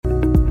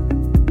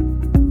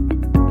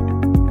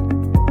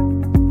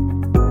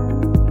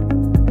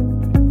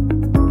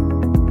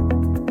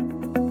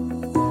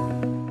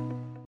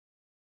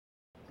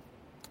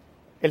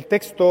El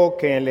texto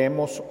que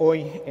leemos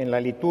hoy en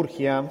la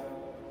liturgia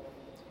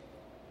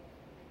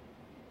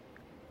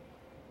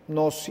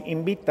nos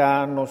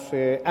invita, nos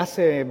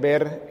hace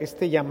ver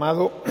este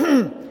llamado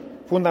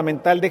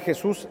fundamental de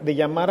Jesús de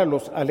llamar a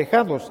los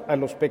alejados, a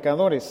los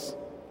pecadores,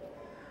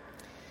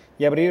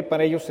 y abrir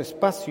para ellos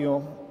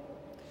espacio,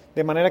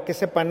 de manera que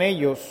sepan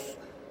ellos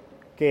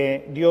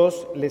que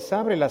Dios les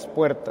abre las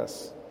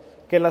puertas,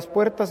 que las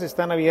puertas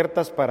están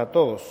abiertas para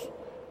todos,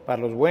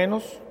 para los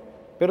buenos,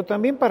 pero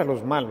también para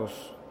los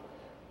malos,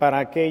 para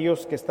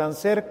aquellos que están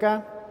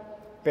cerca,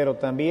 pero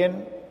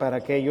también para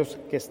aquellos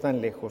que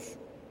están lejos.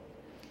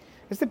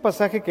 Este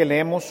pasaje que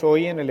leemos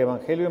hoy en el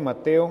Evangelio de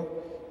Mateo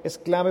es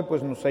clave,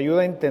 pues nos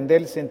ayuda a entender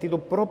el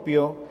sentido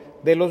propio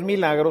de los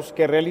milagros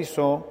que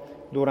realizó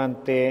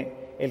durante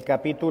el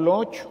capítulo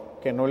 8,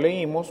 que no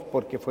leímos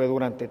porque fue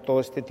durante todo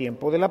este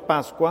tiempo de la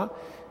Pascua,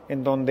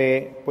 en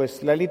donde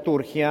pues la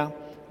liturgia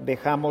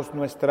dejamos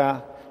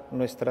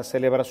nuestras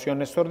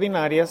celebraciones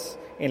ordinarias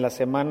en la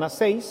semana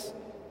 6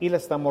 y la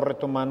estamos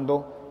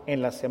retomando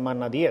en la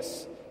semana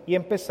 10 y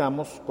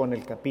empezamos con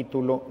el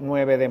capítulo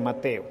 9 de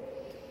Mateo.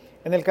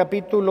 En el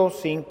capítulo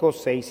 5,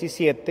 6 y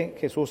 7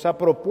 Jesús ha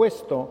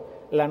propuesto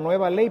la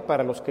nueva ley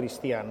para los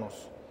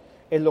cristianos.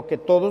 Es lo que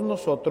todos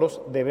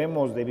nosotros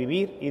debemos de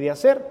vivir y de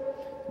hacer.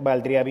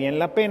 Valdría bien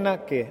la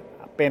pena que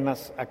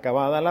apenas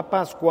acabada la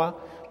Pascua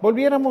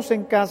volviéramos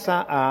en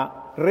casa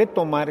a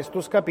retomar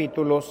estos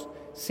capítulos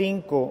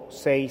 5,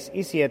 6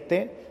 y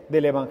 7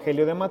 del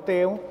Evangelio de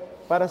Mateo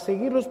para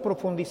seguirlos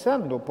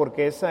profundizando,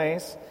 porque esa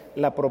es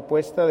la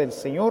propuesta del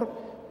Señor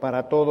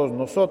para todos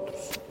nosotros.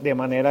 De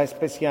manera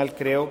especial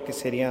creo que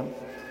sería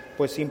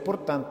pues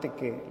importante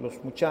que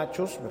los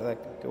muchachos, ¿verdad?,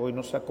 que hoy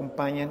nos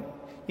acompañan,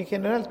 y en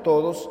general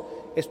todos,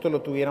 esto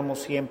lo tuviéramos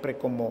siempre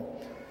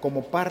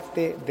como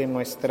parte de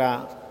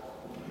nuestra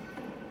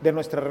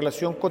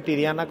relación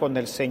cotidiana con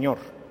el Señor.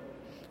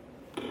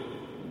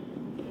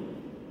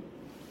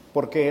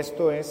 Porque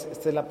esta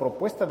es la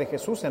propuesta de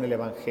Jesús en el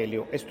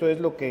Evangelio, esto es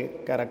lo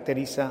que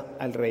caracteriza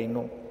al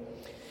reino.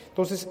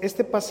 Entonces,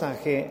 este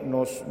pasaje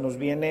nos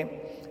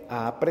viene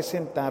a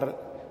presentar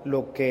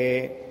lo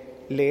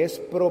que le es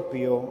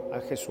propio a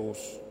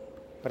Jesús,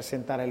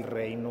 presentar el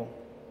reino.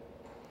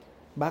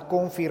 Va a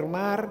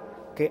confirmar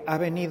que ha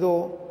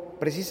venido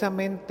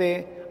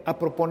precisamente a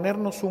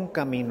proponernos un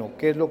camino,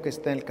 que es lo que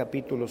está en el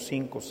capítulo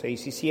 5,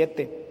 6 y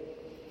 7.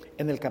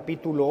 En el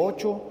capítulo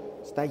 8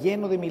 está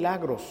lleno de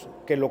milagros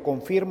que lo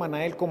confirman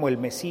a Él como el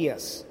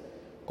Mesías.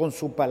 Con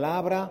su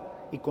palabra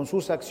y con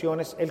sus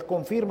acciones, Él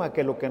confirma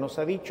que lo que nos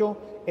ha dicho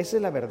es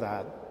la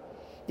verdad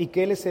y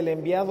que Él es el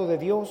enviado de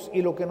Dios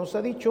y lo que nos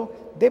ha dicho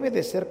debe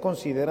de ser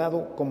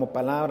considerado como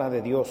palabra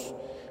de Dios.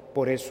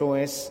 Por eso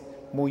es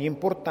muy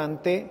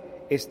importante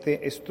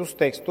estos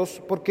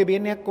textos, porque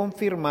viene a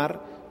confirmar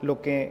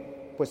lo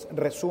que pues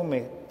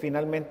resume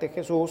finalmente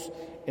Jesús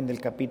en el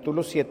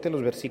capítulo 7,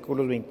 los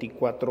versículos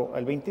 24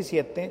 al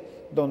 27,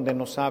 donde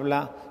nos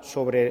habla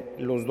sobre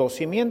los dos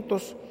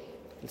cimientos: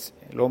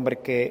 el hombre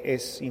que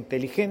es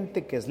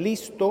inteligente, que es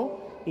listo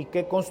y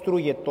que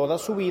construye toda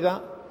su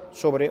vida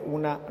sobre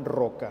una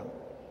roca.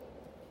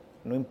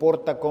 No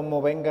importa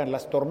cómo vengan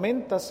las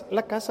tormentas,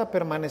 la casa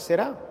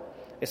permanecerá.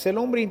 Es el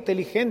hombre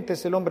inteligente,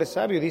 es el hombre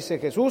sabio, dice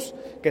Jesús,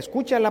 que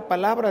escucha la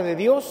palabra de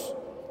Dios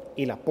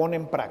y la pone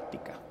en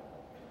práctica.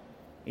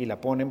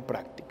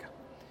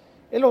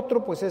 El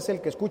otro, pues, es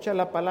el que escucha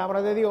la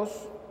palabra de Dios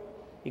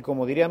y,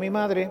 como diría mi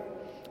madre,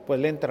 pues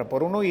le entra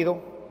por un oído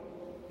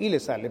y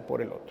le sale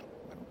por el otro.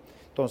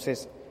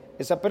 Entonces,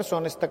 esa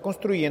persona está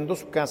construyendo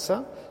su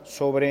casa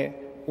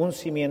sobre un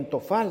cimiento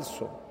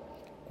falso.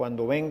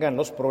 Cuando vengan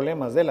los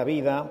problemas de la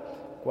vida,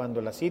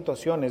 cuando las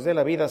situaciones de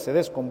la vida se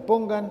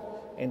descompongan,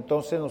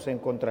 entonces nos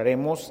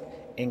encontraremos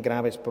en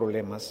graves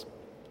problemas.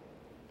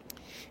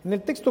 En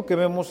el texto que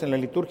vemos en la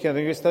liturgia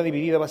de hoy está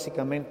dividida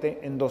básicamente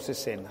en dos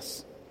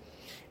escenas.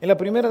 En la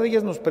primera de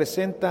ellas nos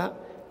presenta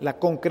la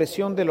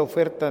concreción de la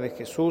oferta de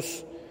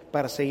Jesús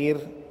para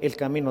seguir el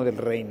camino del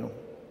reino.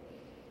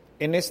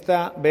 En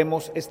esta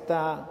vemos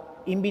esta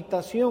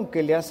invitación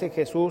que le hace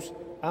Jesús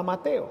a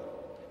Mateo.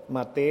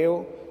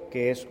 Mateo,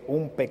 que es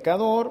un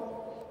pecador,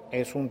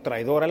 es un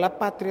traidor a la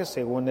patria,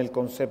 según el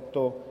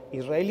concepto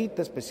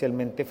israelita,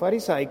 especialmente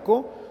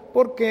farisaico,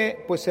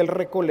 porque pues él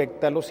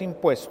recolecta los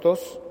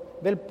impuestos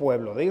del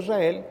pueblo de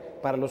Israel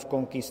para los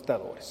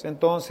conquistadores.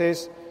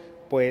 Entonces,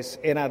 pues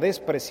era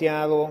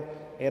despreciado,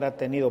 era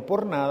tenido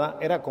por nada,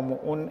 era como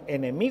un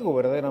enemigo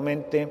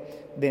verdaderamente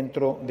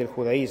dentro del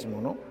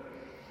judaísmo, ¿no?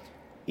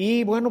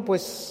 Y bueno,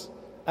 pues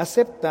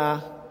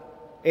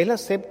él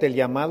acepta el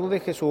llamado de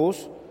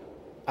Jesús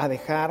a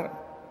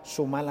dejar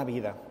su mala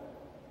vida,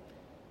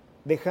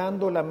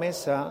 dejando la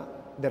mesa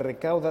de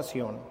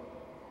recaudación.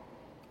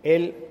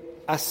 Él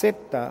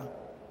acepta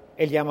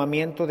el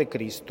llamamiento de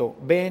Cristo: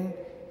 ven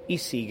y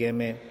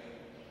sígueme.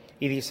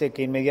 Y dice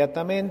que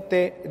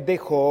inmediatamente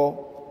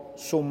dejó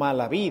su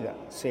mala vida,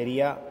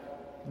 sería,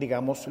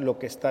 digamos, lo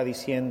que está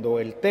diciendo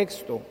el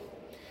texto,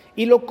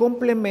 y lo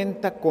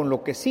complementa con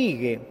lo que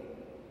sigue.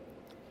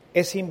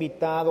 Es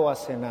invitado a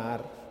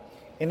cenar.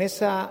 En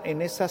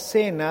esa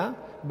cena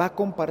va a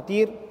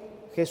compartir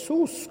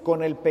Jesús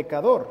con el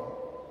pecador.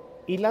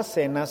 Y las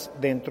cenas,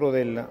 dentro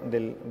de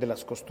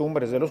las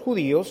costumbres de los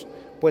judíos,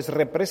 pues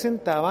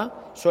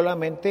representaba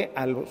solamente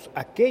a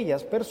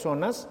aquellas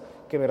personas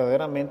que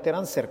verdaderamente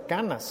eran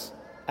cercanas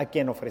a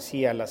quien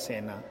ofrecía la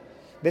cena.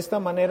 De esta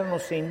manera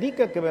nos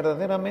indica que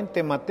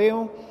verdaderamente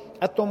Mateo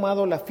ha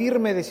tomado la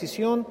firme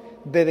decisión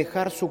de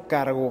dejar su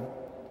cargo,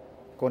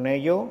 con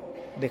ello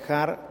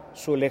dejar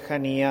su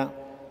lejanía,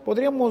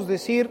 podríamos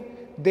decir,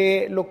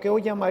 de lo que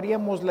hoy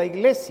llamaríamos la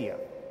iglesia,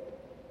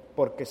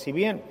 porque si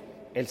bien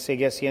él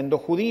seguía siendo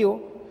judío,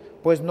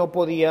 pues no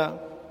podía,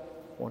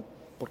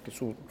 porque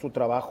su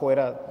trabajo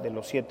era de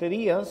los 7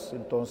 días,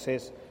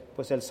 entonces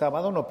pues el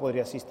sábado no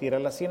podría asistir a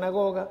la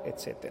sinagoga,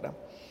 etcétera.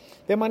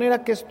 De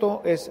manera que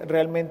esto es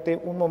realmente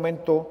un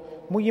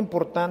momento muy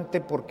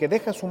importante porque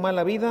deja su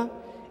mala vida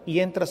y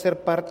entra a ser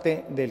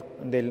parte del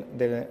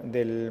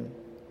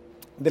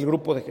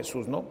grupo de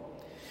Jesús, ¿no?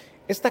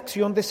 Esta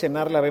acción de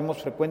cenar la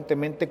vemos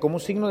frecuentemente como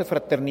un signo de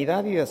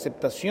fraternidad y de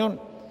aceptación.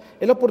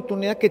 Es la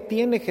oportunidad que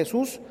tiene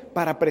Jesús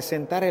para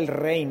presentar el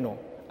reino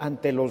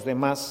ante los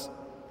demás.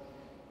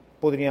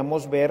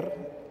 Podríamos ver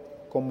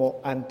como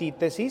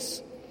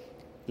antítesis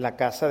la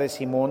casa de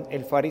Simón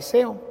el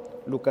fariseo,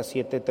 Lucas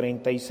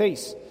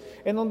 7:36,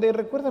 en donde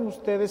recuerdan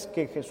ustedes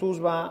que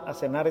Jesús va a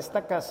cenar a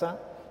esta casa,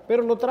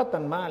 pero lo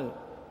tratan mal,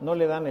 no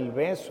le dan el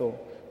beso,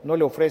 no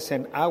le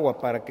ofrecen agua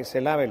para que se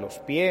lave los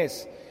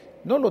pies,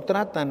 no lo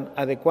tratan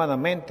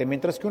adecuadamente,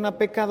 mientras que una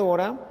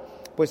pecadora,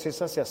 pues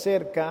esa se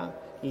acerca,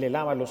 le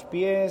lava los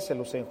pies, se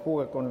los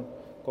enjuga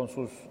con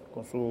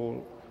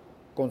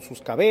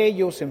sus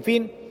cabellos, en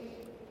fin.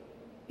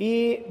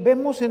 Y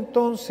vemos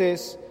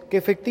entonces que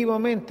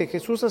efectivamente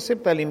Jesús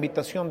acepta la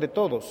invitación de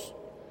todos.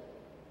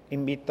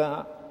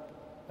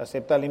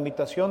 Acepta la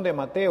invitación de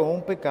Mateo,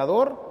 un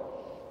pecador,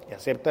 y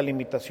acepta la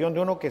invitación de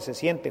uno que se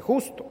siente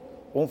justo,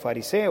 un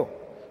fariseo.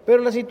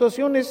 Pero las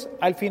situaciones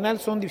al final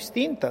son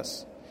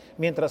distintas.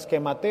 Mientras que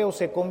Mateo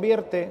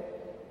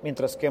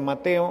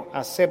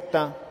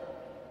acepta,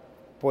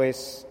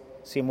 pues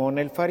Simón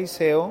el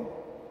fariseo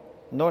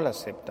no la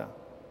acepta.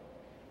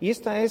 Y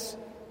esta es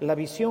la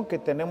visión que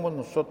tenemos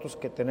nosotros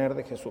que tener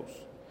de Jesús.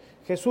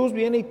 Jesús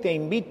viene y te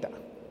invita,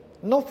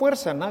 no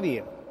fuerza a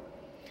nadie.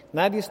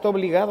 Nadie está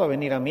obligado a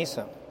venir a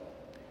misa,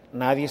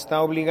 nadie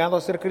está obligado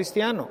a ser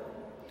cristiano,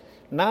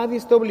 nadie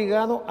está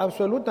obligado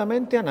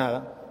absolutamente a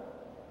nada.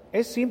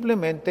 Es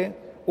simplemente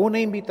una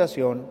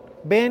invitación,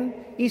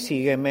 ven y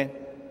sígueme.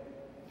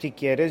 Si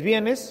quieres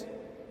vienes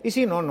y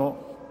si no, no.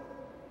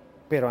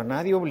 Pero a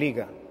nadie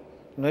obliga,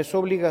 no es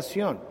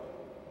obligación,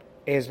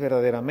 es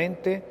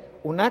verdaderamente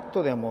un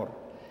acto de amor.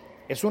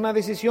 Es una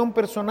decisión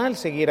personal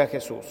seguir a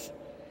Jesús.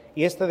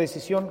 Y esta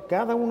decisión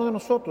cada uno de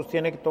nosotros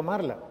tiene que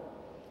tomarla.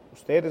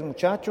 Ustedes,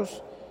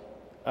 muchachos,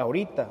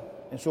 ahorita,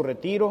 en su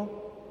retiro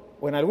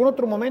o en algún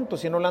otro momento,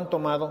 si no la han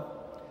tomado,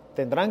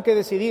 tendrán que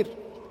decidir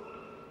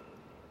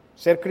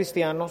ser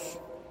cristianos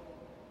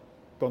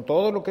con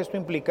todo lo que esto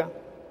implica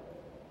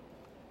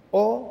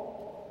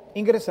o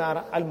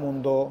ingresar al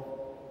mundo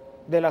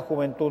de la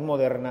juventud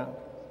moderna,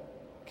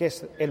 que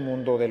es el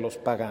mundo de los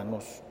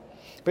paganos.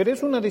 Pero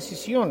es una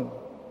decisión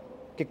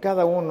que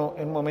cada uno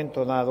en un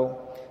momento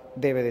dado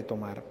debe de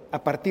tomar.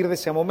 A partir de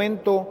ese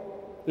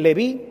momento,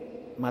 Leví,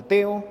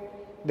 Mateo,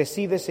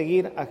 decide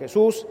seguir a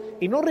Jesús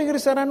y no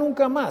regresará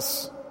nunca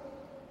más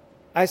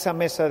a esa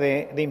mesa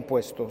de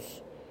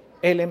impuestos.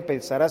 Él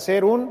empezará a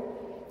ser un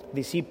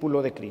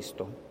discípulo de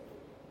Cristo.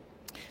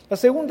 La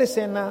segunda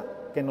escena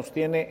que nos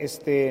tiene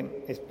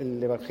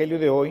el Evangelio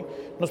de hoy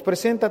nos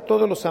presenta a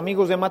todos los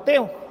amigos de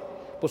Mateo,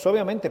 pues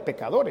obviamente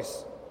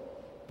pecadores,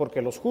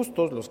 porque los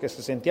justos, los que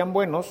se sentían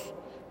buenos,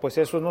 pues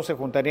esos no se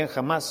juntarían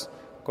jamás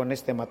con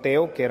este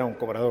Mateo, que era un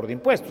cobrador de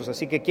impuestos.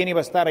 Así que ¿quién iba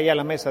a estar allá a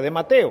la mesa de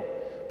Mateo?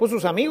 Pues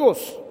sus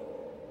amigos,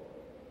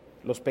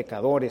 los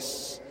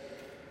pecadores,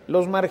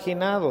 los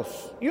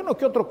marginados, y uno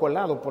que otro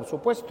colado, por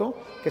supuesto,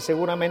 que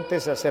seguramente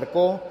se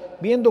acercó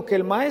viendo que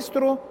el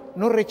maestro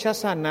no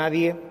rechaza a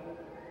nadie,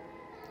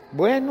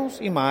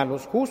 buenos y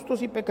malos,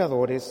 justos y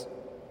pecadores,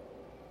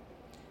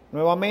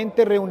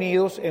 nuevamente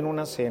reunidos en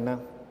una cena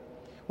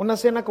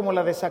como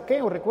la de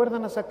Zaqueo.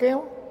 ¿Recuerdan a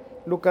Zaqueo?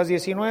 Lucas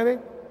 19,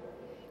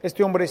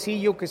 este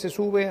hombrecillo que se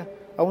sube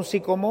a un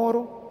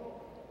sicomoro.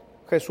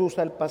 Jesús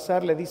al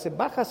pasar le dice: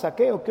 baja,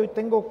 Zaqueo, que hoy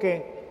tengo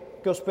que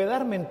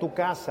hospedarme en tu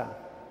casa.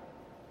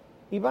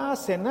 Y va a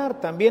cenar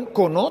también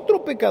con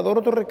otro pecador,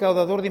 otro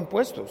recaudador de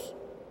impuestos.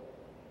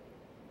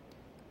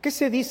 ¿Qué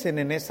se dicen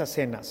en esas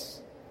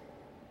cenas?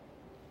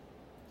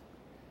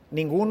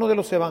 Ninguno de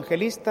los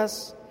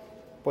evangelistas,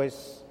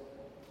 pues,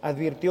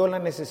 advirtió la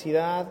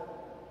necesidad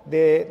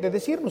de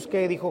decirnos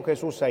qué dijo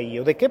Jesús ahí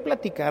o de qué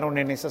platicaron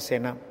en esa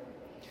cena.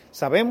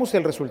 Sabemos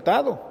el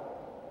resultado.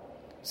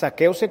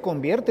 Zaqueo se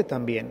convierte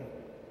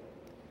también.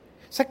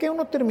 Zaqueo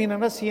no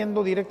terminará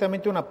siendo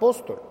directamente un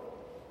apóstol,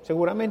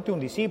 seguramente un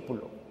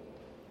discípulo,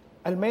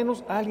 al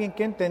menos alguien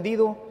que ha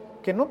entendido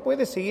que no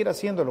puede seguir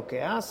haciendo lo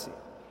que hace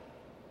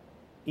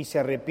y se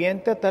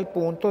arrepiente a tal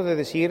punto de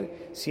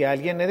decir: si a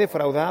alguien he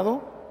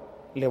defraudado,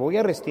 le voy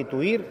a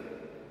restituir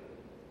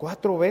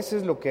 4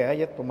 veces lo que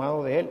haya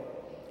tomado de él.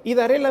 Y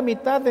daré la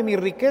mitad de mi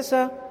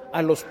riqueza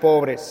a los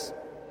pobres.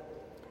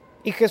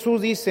 Y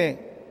Jesús dice,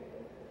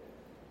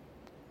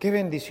 qué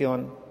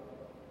bendición,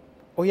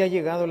 hoy ha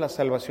llegado la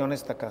salvación a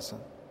esta casa.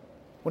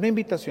 Una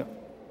invitación.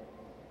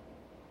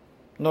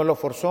 No lo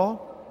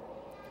forzó,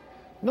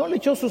 no le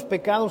echó sus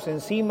pecados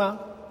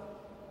encima,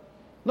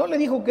 no le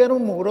dijo que era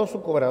un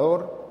mugroso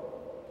cobrador,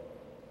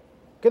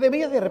 que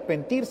debía de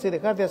arrepentirse y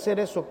dejar de hacer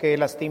eso que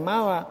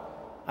lastimaba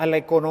a la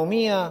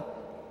economía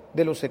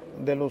de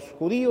los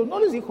judíos. No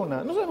les dijo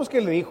nada, no sabemos qué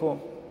le dijo,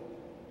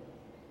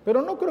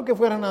 pero no creo que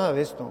fuera nada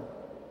de esto,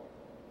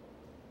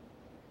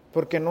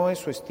 porque no es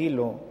su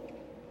estilo,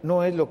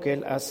 no es lo que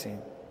él hace.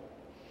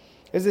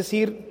 Es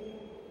decir,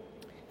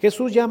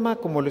 Jesús llama,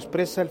 como lo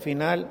expresa al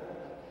final,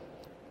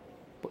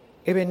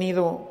 he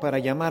venido para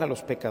llamar a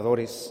los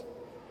pecadores,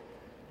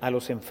 a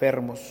los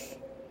enfermos,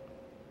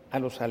 a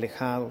los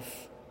alejados.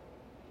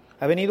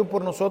 Ha venido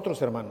por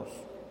nosotros, hermanos,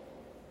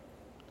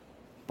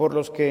 por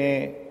los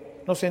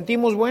que nos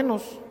sentimos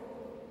buenos,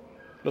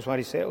 los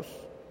fariseos,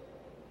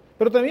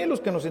 pero también los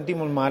que nos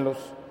sentimos malos,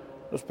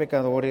 los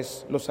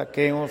pecadores, los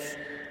saqueos,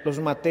 los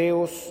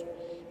mateos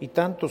y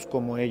tantos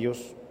como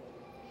ellos.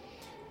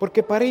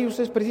 Porque para ellos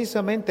es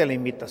precisamente la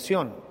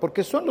invitación,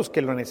 porque son los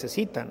que lo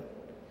necesitan.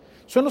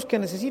 Son los que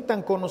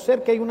necesitan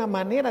conocer que hay una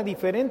manera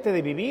diferente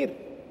de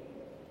vivir.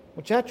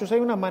 Muchachos, hay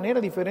una manera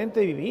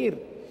diferente de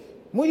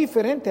vivir, muy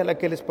diferente a la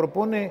que les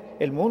propone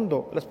el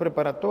mundo, las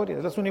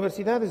preparatorias, las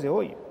universidades de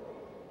hoy.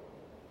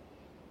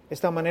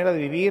 Esta manera de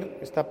vivir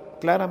está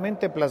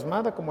claramente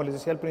plasmada, como les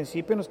decía al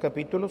principio, en los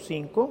capítulos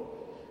 5,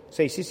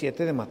 6 y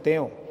 7 de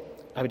Mateo.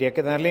 Habría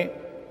que darle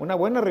una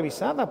buena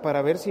revisada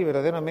para ver si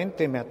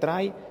verdaderamente me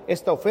atrae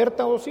esta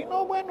oferta o si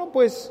no, bueno,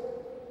 pues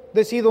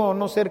decido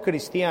no ser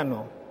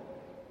cristiano.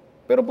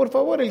 Pero por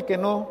favor, el que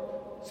no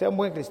sea un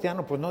buen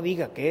cristiano, pues no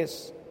diga qué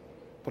es,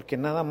 porque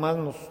nada más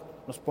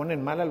nos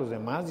ponen mal a los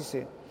demás,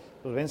 dice,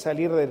 los ven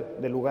salir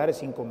de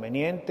lugares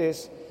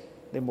inconvenientes,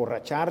 de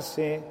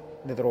emborracharse,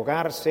 de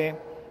drogarse,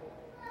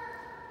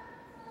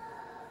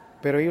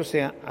 pero ellos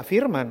se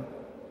afirman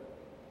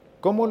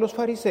como los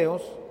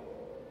fariseos,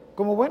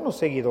 como buenos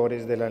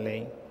seguidores de la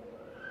ley.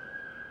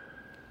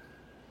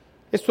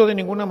 Esto de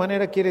ninguna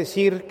manera quiere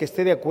decir que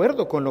esté de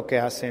acuerdo con lo que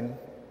hacen.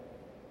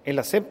 Él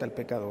acepta al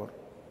pecador.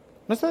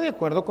 No está de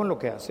acuerdo con lo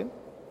que hacen.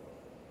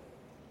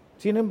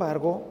 Sin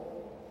embargo,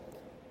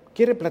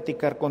 quiere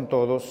platicar con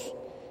todos,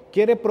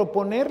 quiere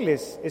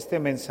proponerles este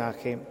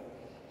mensaje.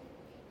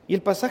 Y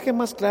el pasaje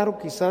más claro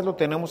quizás lo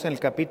tenemos en el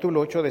capítulo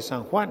 8 de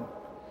San Juan.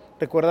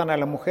 ¿Recuerdan a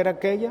la mujer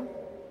aquella?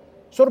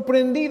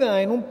 Sorprendida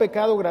en un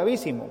pecado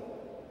gravísimo.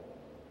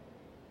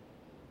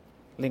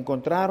 Le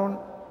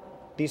encontraron,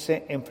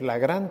 dice, en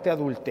flagrante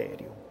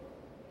adulterio.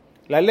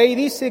 La ley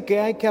dice que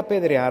hay que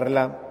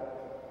apedrearla.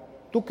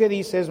 ¿Tú qué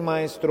dices,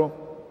 maestro?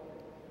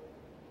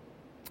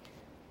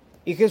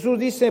 Y Jesús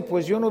dice,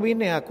 pues yo no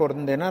vine a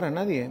condenar a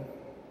nadie.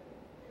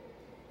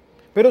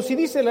 Pero si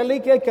dice la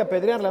ley que hay que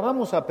apedrearla,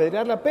 vamos a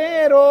apedrearla,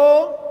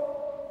 pero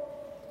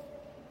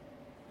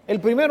el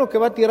primero que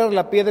va a tirar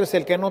la piedra es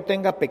el que no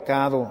tenga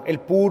pecado, el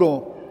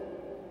puro,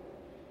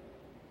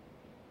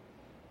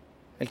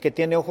 el que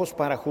tiene ojos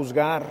para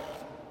juzgar.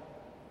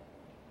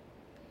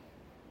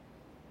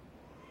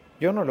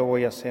 Yo no lo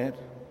voy a hacer.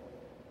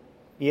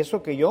 Y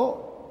eso que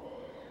yo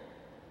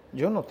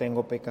no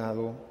tengo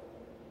pecado.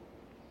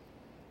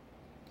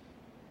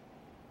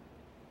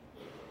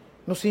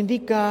 Nos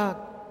indica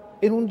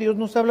en un Dios,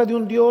 nos habla de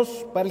un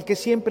Dios para el que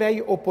siempre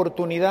hay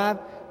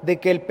oportunidad de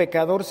que el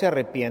pecador se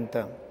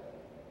arrepienta,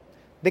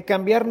 de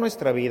cambiar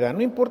nuestra vida.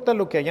 No importa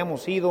lo que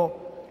hayamos sido,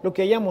 lo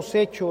que hayamos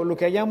hecho, lo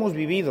que hayamos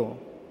vivido.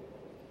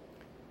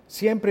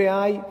 Siempre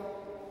hay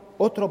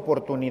otra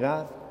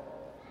oportunidad.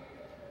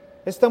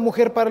 Esta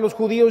mujer para los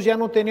judíos ya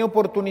no tenía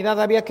oportunidad,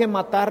 había que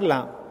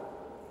matarla.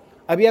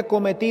 Había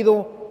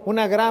cometido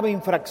una grave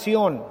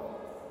infracción.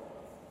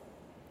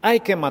 Hay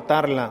que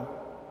matarla.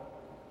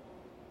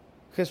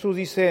 Jesús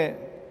dice,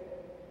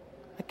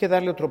 hay que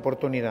darle otra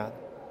oportunidad.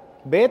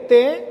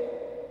 Vete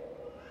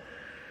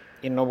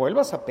y no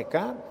vuelvas a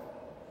pecar.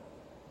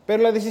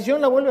 Pero la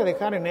decisión la vuelve a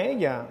dejar en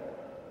ella.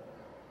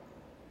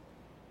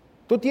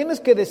 Tú tienes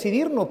que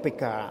decidir no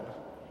pecar.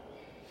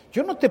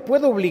 Yo no te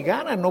puedo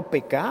obligar a no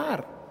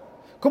pecar.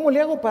 ¿Cómo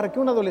le hago para que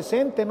un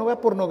adolescente no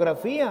vea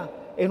pornografía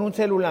en un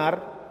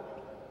celular?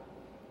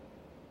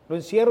 Lo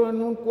encierro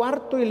en un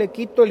cuarto y le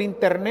quito el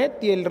internet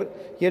y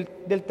el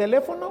del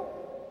teléfono.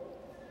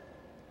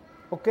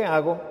 ¿O qué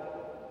hago?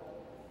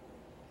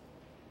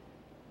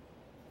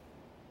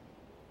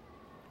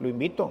 Lo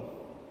invito.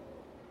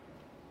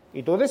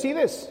 Y tú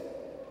decides.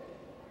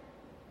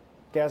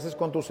 ¿Qué haces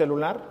con tu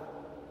celular?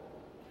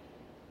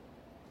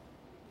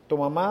 Tu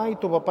mamá y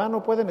tu papá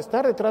no pueden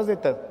estar detrás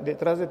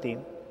de ti.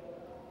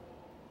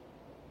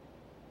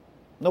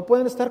 No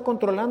pueden estar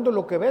controlando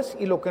lo que ves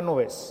y lo que no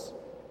ves.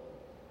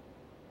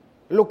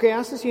 Lo que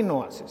haces y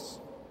no haces.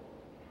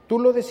 Tú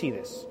lo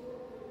decides.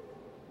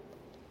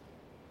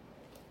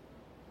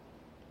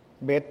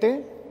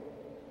 Vete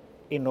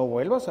y no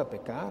vuelvas a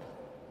pecar.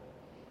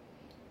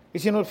 Y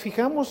si nos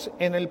fijamos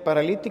en el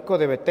paralítico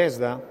de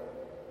Betesda,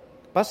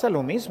 pasa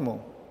lo mismo.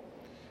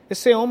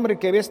 Ese hombre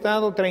que había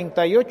estado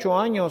 38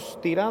 años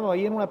tirado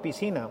ahí en una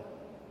piscina,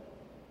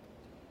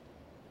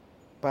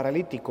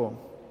 paralítico,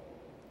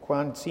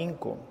 Juan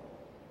 5.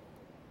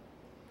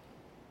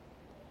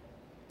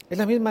 Es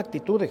la misma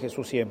actitud de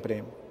Jesús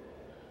siempre.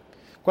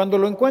 Cuando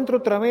lo encuentro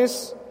otra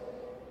vez,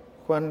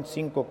 Juan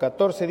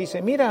 5:14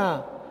 dice,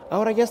 mira,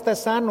 ahora ya estás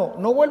sano,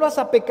 no vuelvas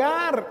a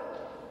pecar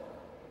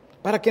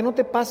para que no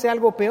te pase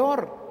algo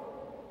peor.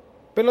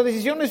 Pero la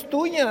decisión es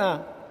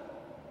tuya.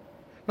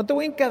 No te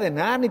voy a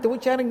encadenar, ni te voy a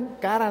echar en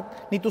cara,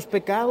 ni tus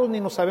pecados, ni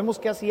no sabemos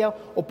qué hacía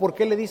o por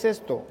qué le dice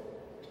esto.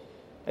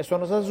 Eso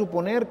nos hace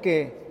suponer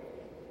que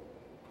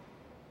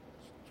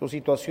su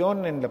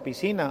situación en la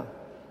piscina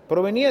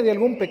provenía de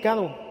algún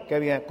pecado que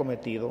había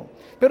cometido.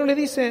 Pero le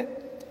dice,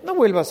 no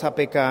vuelvas a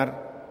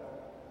pecar.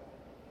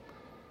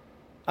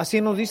 Así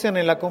nos dicen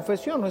en la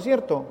confesión, ¿no es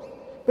cierto?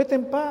 Vete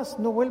en paz,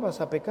 no vuelvas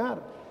a pecar.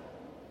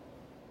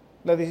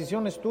 La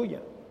decisión es tuya,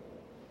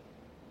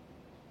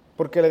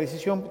 porque la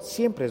decisión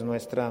siempre es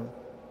nuestra.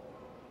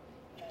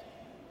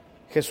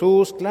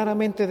 Jesús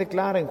claramente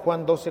declara en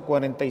Juan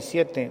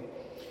 12:47,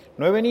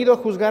 no he venido a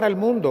juzgar al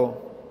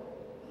mundo,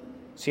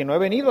 sino he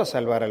venido a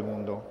salvar al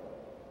mundo.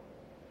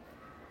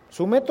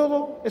 Su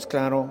método es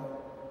claro,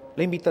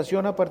 la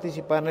invitación a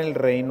participar en el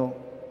reino.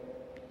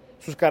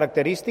 Sus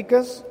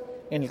características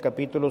en el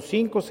capítulo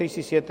 5, 6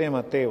 y 7 de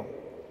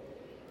Mateo.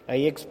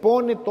 Ahí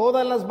expone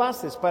todas las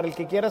bases para el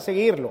que quiera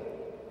seguirlo,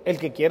 el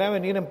que quiera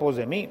venir en pos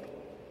de mí.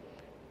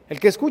 El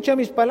que escucha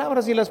mis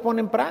palabras y las pone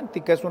en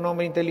práctica es un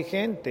hombre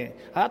inteligente.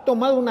 Ha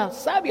tomado una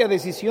sabia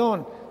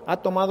decisión, ha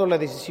tomado la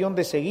decisión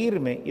de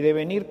seguirme y de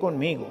venir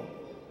conmigo.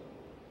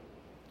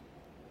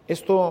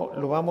 Esto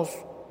lo vamos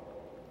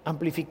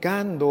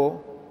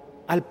amplificando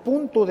al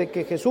punto de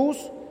que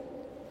Jesús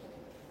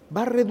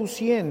va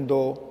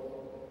reduciendo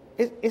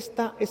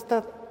esta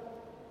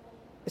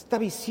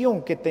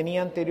visión que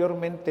tenía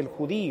anteriormente el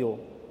judío.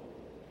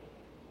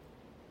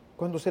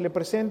 Cuando se le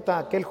presenta a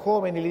aquel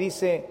joven y le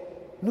dice,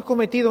 no he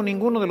cometido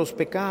ninguno de los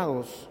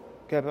pecados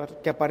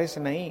que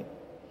aparecen ahí.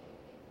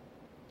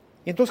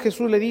 Y entonces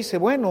Jesús le dice,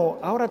 bueno,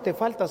 ahora te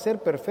falta ser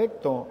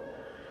perfecto.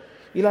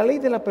 Y la ley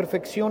de la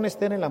perfección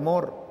está en el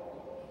amor.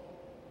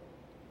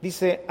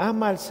 Dice,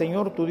 ama al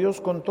Señor tu Dios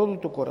con todo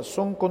tu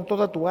corazón, con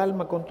toda tu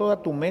alma, con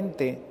toda tu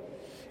mente.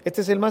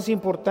 Este es el más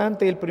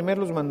importante y el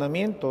primero de los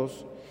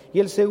mandamientos. Y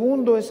el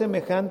segundo es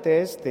semejante a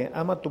este,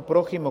 ama a tu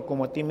prójimo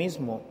como a ti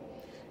mismo.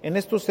 En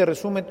esto se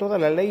resume toda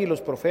la ley y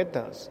los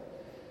profetas.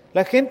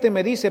 La gente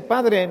me dice,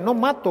 Padre, no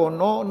mato,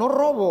 no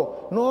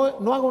robo,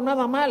 no hago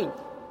nada mal.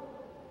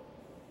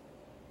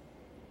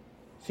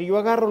 Si yo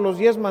agarro los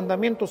 10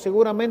 mandamientos,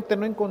 seguramente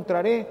no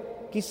encontraré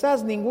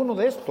quizás ninguno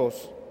de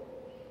estos.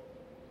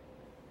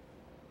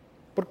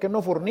 Porque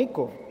no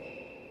fornico,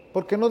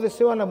 porque no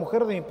deseo a la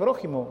mujer de mi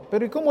prójimo.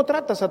 Pero ¿y cómo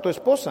tratas a tu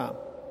esposa?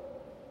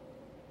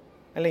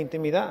 En la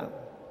intimidad.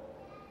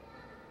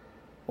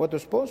 O a tu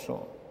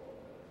esposo.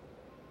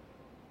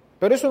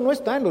 Pero eso no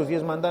está en los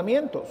 10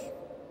 mandamientos.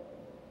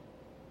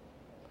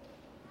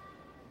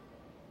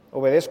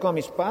 Obedezco a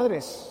mis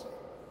padres.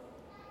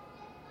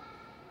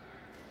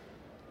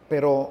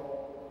 Pero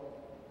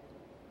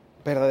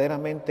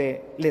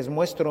verdaderamente les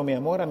muestro mi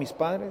amor a mis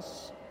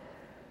padres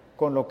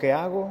con lo que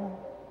hago,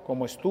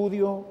 como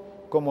estudio,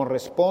 como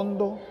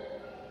respondo.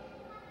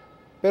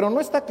 Pero no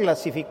está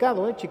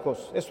clasificado,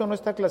 chicos, eso no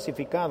está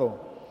clasificado.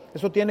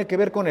 Eso tiene que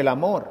ver con el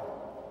amor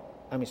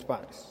a mis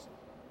padres.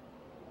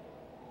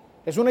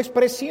 Es una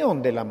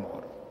expresión del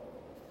amor.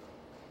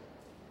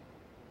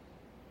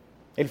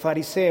 El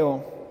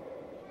fariseo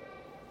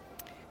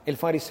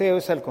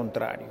es al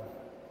contrario.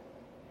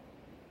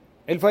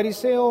 El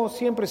fariseo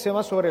siempre se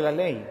va sobre la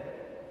ley.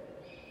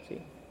 ¿Sí?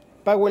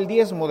 Pago el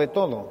diezmo de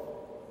todo.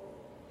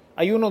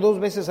 Ayuno 2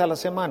 veces a la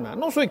semana.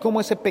 No soy como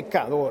ese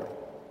pecador.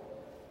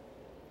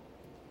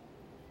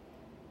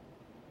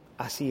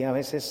 Así a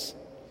veces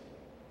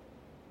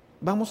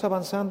vamos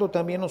avanzando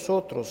también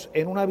nosotros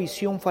en una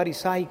visión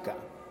farisaica,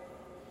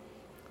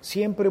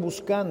 siempre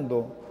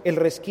buscando el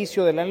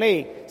resquicio de la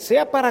ley,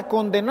 sea para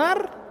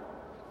condenar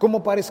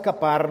como para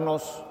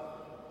escaparnos.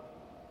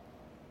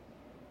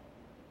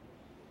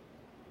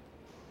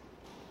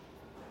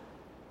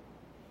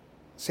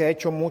 Se ha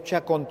hecho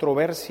mucha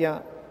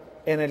controversia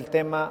en el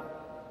tema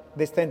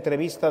de esta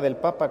entrevista del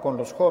Papa con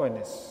los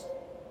jóvenes.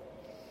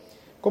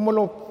 Como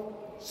lo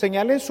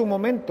señalé en su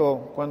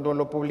momento cuando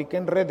lo publiqué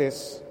en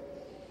redes,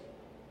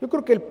 yo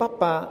creo que el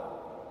Papa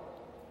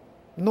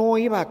no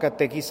iba a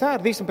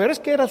catequizar. Dicen, pero es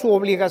que era su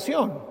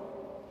obligación.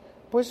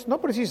 Pues no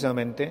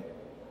precisamente,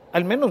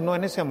 al menos no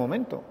en ese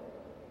momento.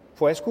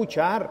 Fue a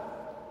escuchar.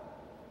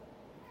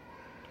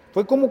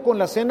 Fue como con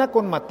la cena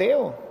con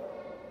Mateo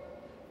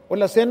o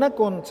la cena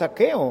con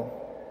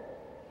Zaqueo.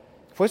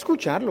 Fue a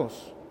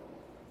escucharlos,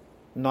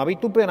 no a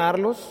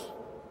vituperarlos.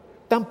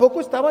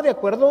 Tampoco estaba de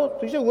acuerdo,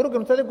 estoy seguro que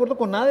no está de acuerdo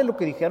con nada de lo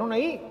que dijeron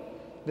ahí,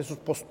 de sus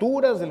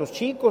posturas, de los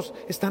chicos.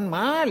 Están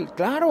mal,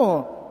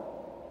 claro.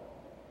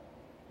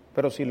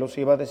 Pero si los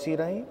iba a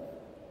decir ahí,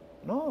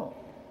 no.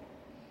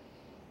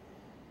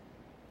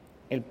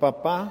 El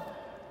Papa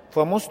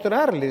fue a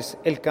mostrarles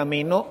el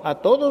camino a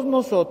todos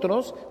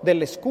nosotros de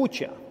la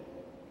escucha.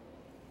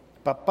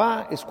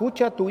 Papá,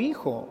 escucha a tu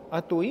hijo,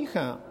 a tu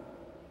hija.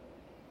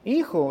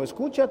 Hijo,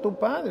 escucha a tu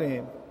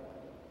padre.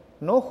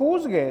 No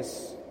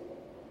juzgues.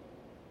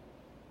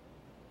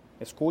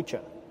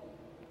 Escucha.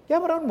 Ya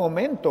habrá un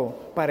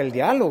momento para el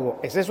diálogo,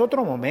 ese es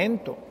otro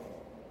momento.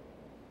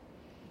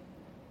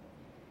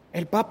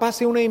 El Papa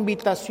hace una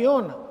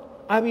invitación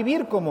a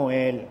vivir como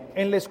Él,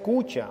 en la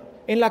escucha,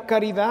 en la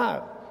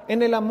caridad,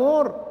 en el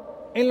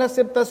amor, en la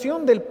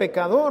aceptación del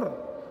pecador.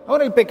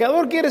 Ahora, el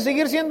pecador quiere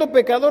seguir siendo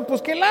pecador,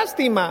 pues qué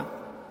lástima,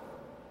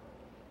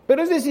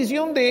 pero es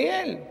decisión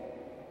de él.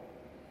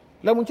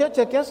 La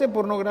muchacha que hace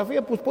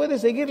pornografía, pues puede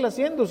seguirla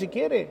haciendo si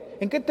quiere.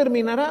 ¿En qué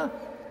terminará?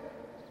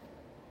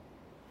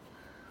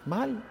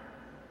 Mal.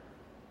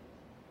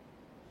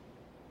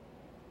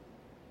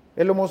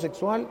 El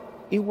homosexual,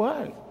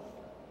 igual.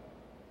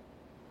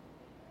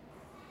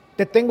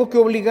 ¿Te tengo que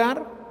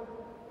obligar?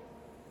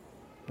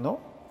 No.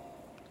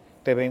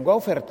 Te vengo a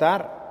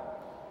ofertar.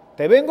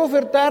 Te vengo a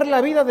ofertar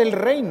la vida del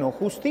reino,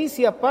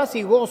 justicia, paz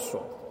y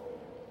gozo.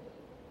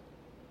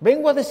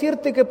 Vengo a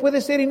decirte que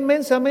puedes ser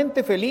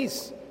inmensamente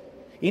feliz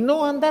y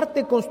no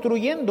andarte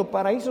construyendo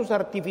paraísos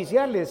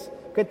artificiales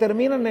que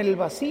terminan en el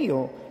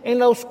vacío, en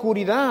la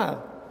oscuridad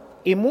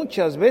y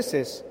muchas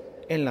veces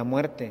en la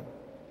muerte.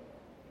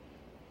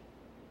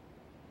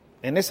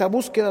 En esa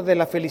búsqueda de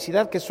la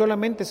felicidad que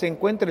solamente se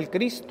encuentra el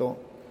Cristo,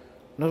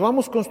 nos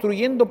vamos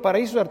construyendo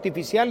paraísos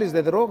artificiales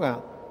de droga,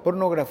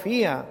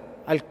 pornografía,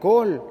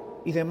 alcohol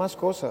y demás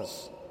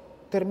cosas.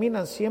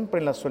 Terminan siempre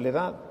en la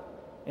soledad,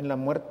 en la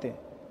muerte,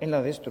 en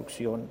la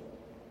destrucción.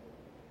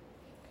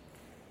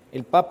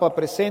 El Papa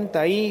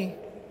presenta ahí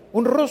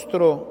un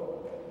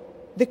rostro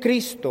de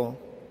Cristo,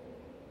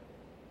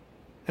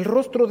 el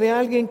rostro de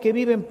alguien que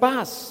vive en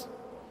paz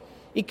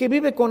y que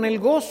vive con el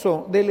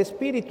gozo del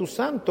Espíritu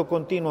Santo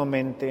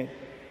continuamente.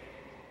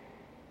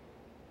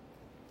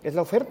 Es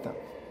la oferta.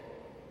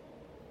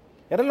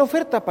 Era la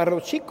oferta para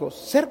los chicos,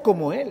 ser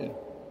como Él.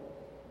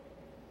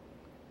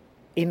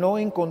 Y no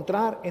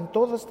encontrar en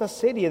toda esta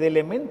serie de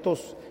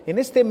elementos, en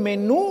este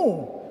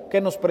menú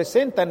que nos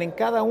presentan en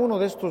cada uno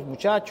de estos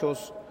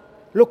muchachos,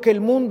 lo que el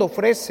mundo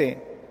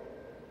ofrece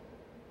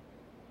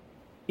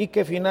y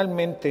que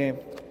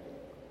finalmente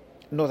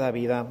no da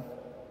vida.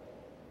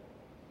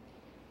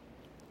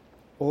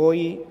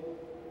 Hoy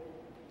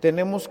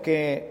tenemos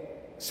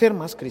que ser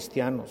más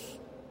cristianos.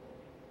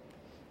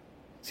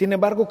 Sin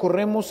embargo,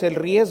 corremos el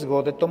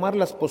riesgo de tomar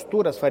las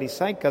posturas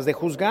farisaicas, de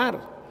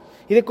juzgar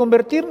y de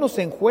convertirnos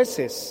en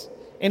jueces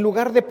en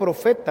lugar de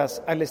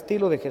profetas al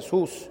estilo de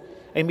Jesús,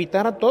 e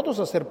invitar a todos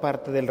a ser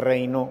parte del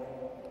reino.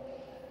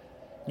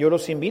 Yo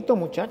los invito,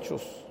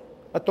 muchachos,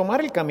 a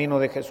tomar el camino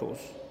de Jesús.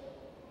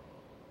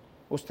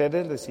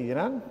 Ustedes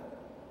decidirán.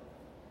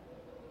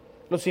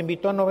 Los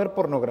invito a no ver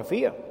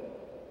pornografía,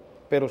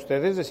 pero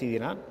ustedes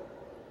decidirán.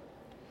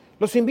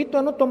 Los invito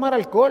a no tomar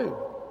alcohol,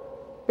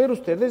 pero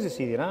ustedes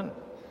decidirán.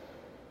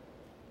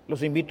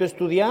 Los invito a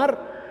estudiar,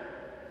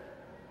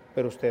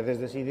 pero ustedes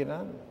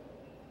decidirán.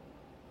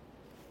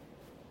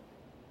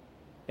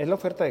 Es la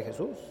oferta de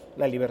Jesús,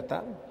 la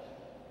libertad.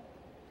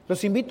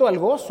 Los invito al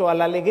gozo, a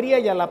la alegría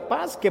y a la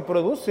paz que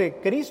produce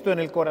Cristo en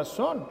el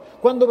corazón,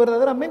 cuando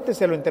verdaderamente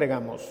se lo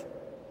entregamos.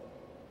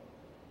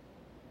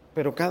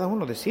 Pero cada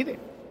uno decide.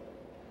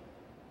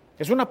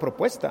 Es una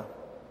propuesta.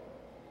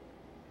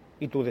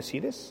 ¿Y tú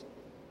decides?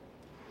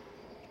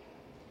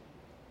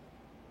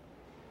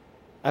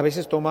 A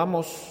veces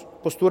tomamos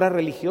posturas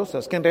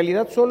religiosas que en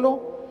realidad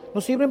solo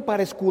nos sirven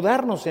para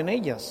escudarnos en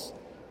ellas.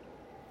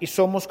 Y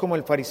somos como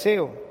el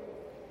fariseo,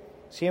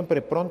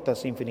 siempre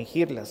prontas a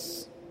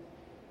infringirlas.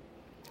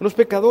 Los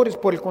pecadores,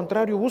 por el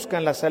contrario,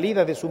 buscan la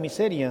salida de su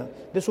miseria,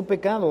 de su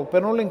pecado,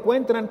 pero no lo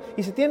encuentran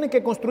y se tienen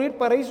que construir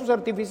paraísos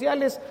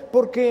artificiales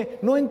porque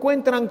no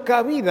encuentran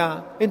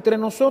cabida entre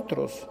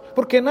nosotros,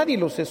 porque nadie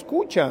los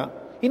escucha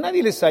y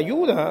nadie les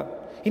ayuda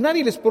y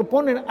nadie les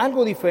propone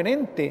algo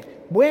diferente,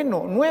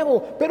 bueno,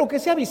 nuevo, pero que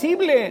sea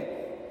visible.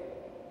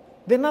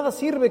 De nada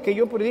sirve que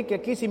yo predique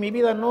aquí si mi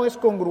vida no es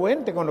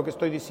congruente con lo que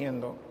estoy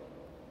diciendo.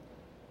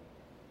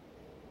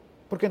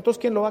 Porque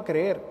entonces, ¿quién lo va a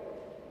creer?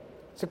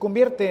 Se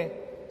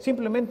convierte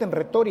simplemente en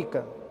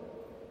retórica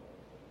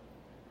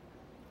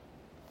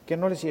que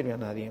no le sirve a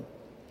nadie.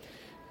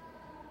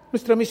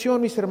 Nuestra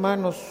misión, mis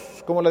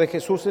hermanos, como la de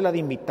Jesús, es la de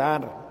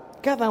invitar.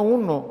 Cada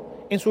uno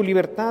en su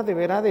libertad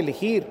deberá de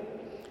elegir,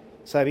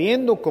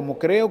 sabiendo, como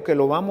creo que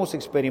lo vamos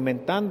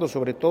experimentando,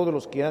 sobre todo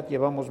los que ya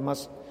llevamos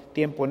más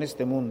tiempo en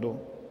este mundo,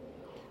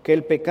 que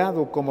el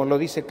pecado, como lo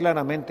dice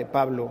claramente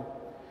Pablo,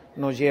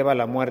 nos lleva a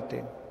la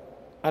muerte,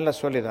 a la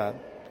soledad,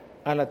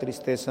 a la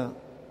tristeza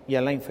y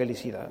a la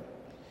infelicidad.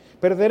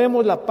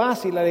 Perderemos la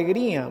paz y la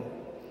alegría,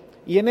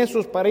 y en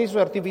esos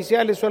paraísos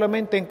artificiales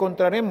solamente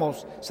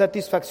encontraremos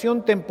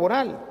satisfacción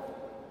temporal,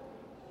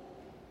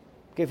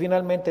 que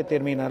finalmente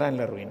terminará en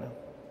la ruina.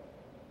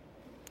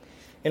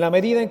 En la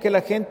medida en que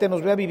la gente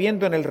nos vea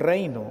viviendo en el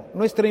reino,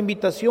 nuestra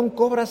invitación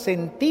cobra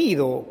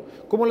sentido,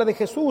 como la de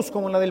Jesús,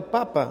 como la del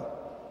Papa.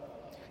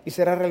 y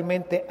será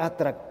realmente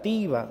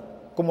atractiva,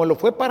 como lo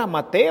fue para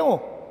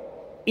Mateo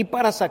y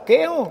para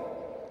Zaqueo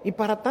y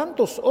para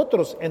tantos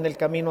otros en el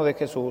camino de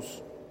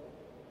Jesús.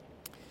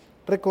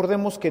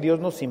 Recordemos que Dios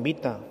nos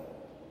invita,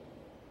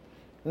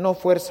 no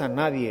fuerza a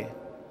nadie,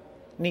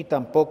 ni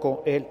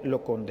tampoco Él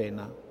lo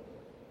condena.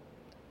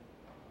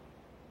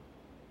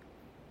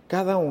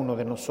 Cada uno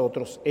de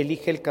nosotros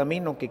elige el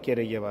camino que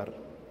quiere llevar.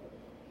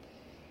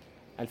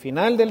 Al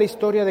final de la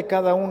historia de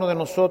cada uno de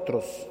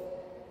nosotros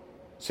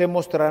se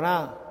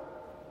mostrará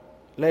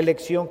la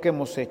elección que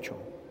hemos hecho,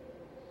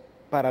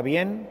 para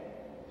bien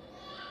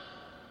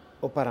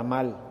o para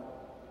mal,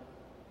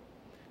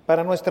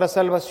 para nuestra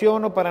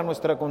salvación o para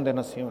nuestra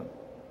condenación.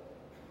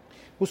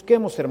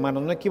 Busquemos,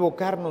 hermanos, no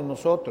equivocarnos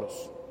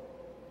nosotros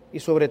y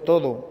sobre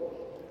todo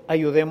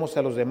ayudemos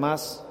a los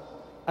demás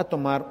a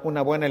tomar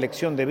una buena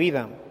elección de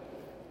vida,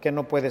 que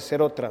no puede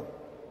ser otra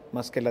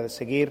más que la de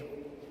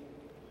seguir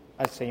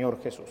al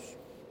Señor Jesús.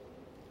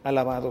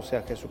 Alabado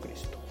sea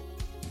Jesucristo.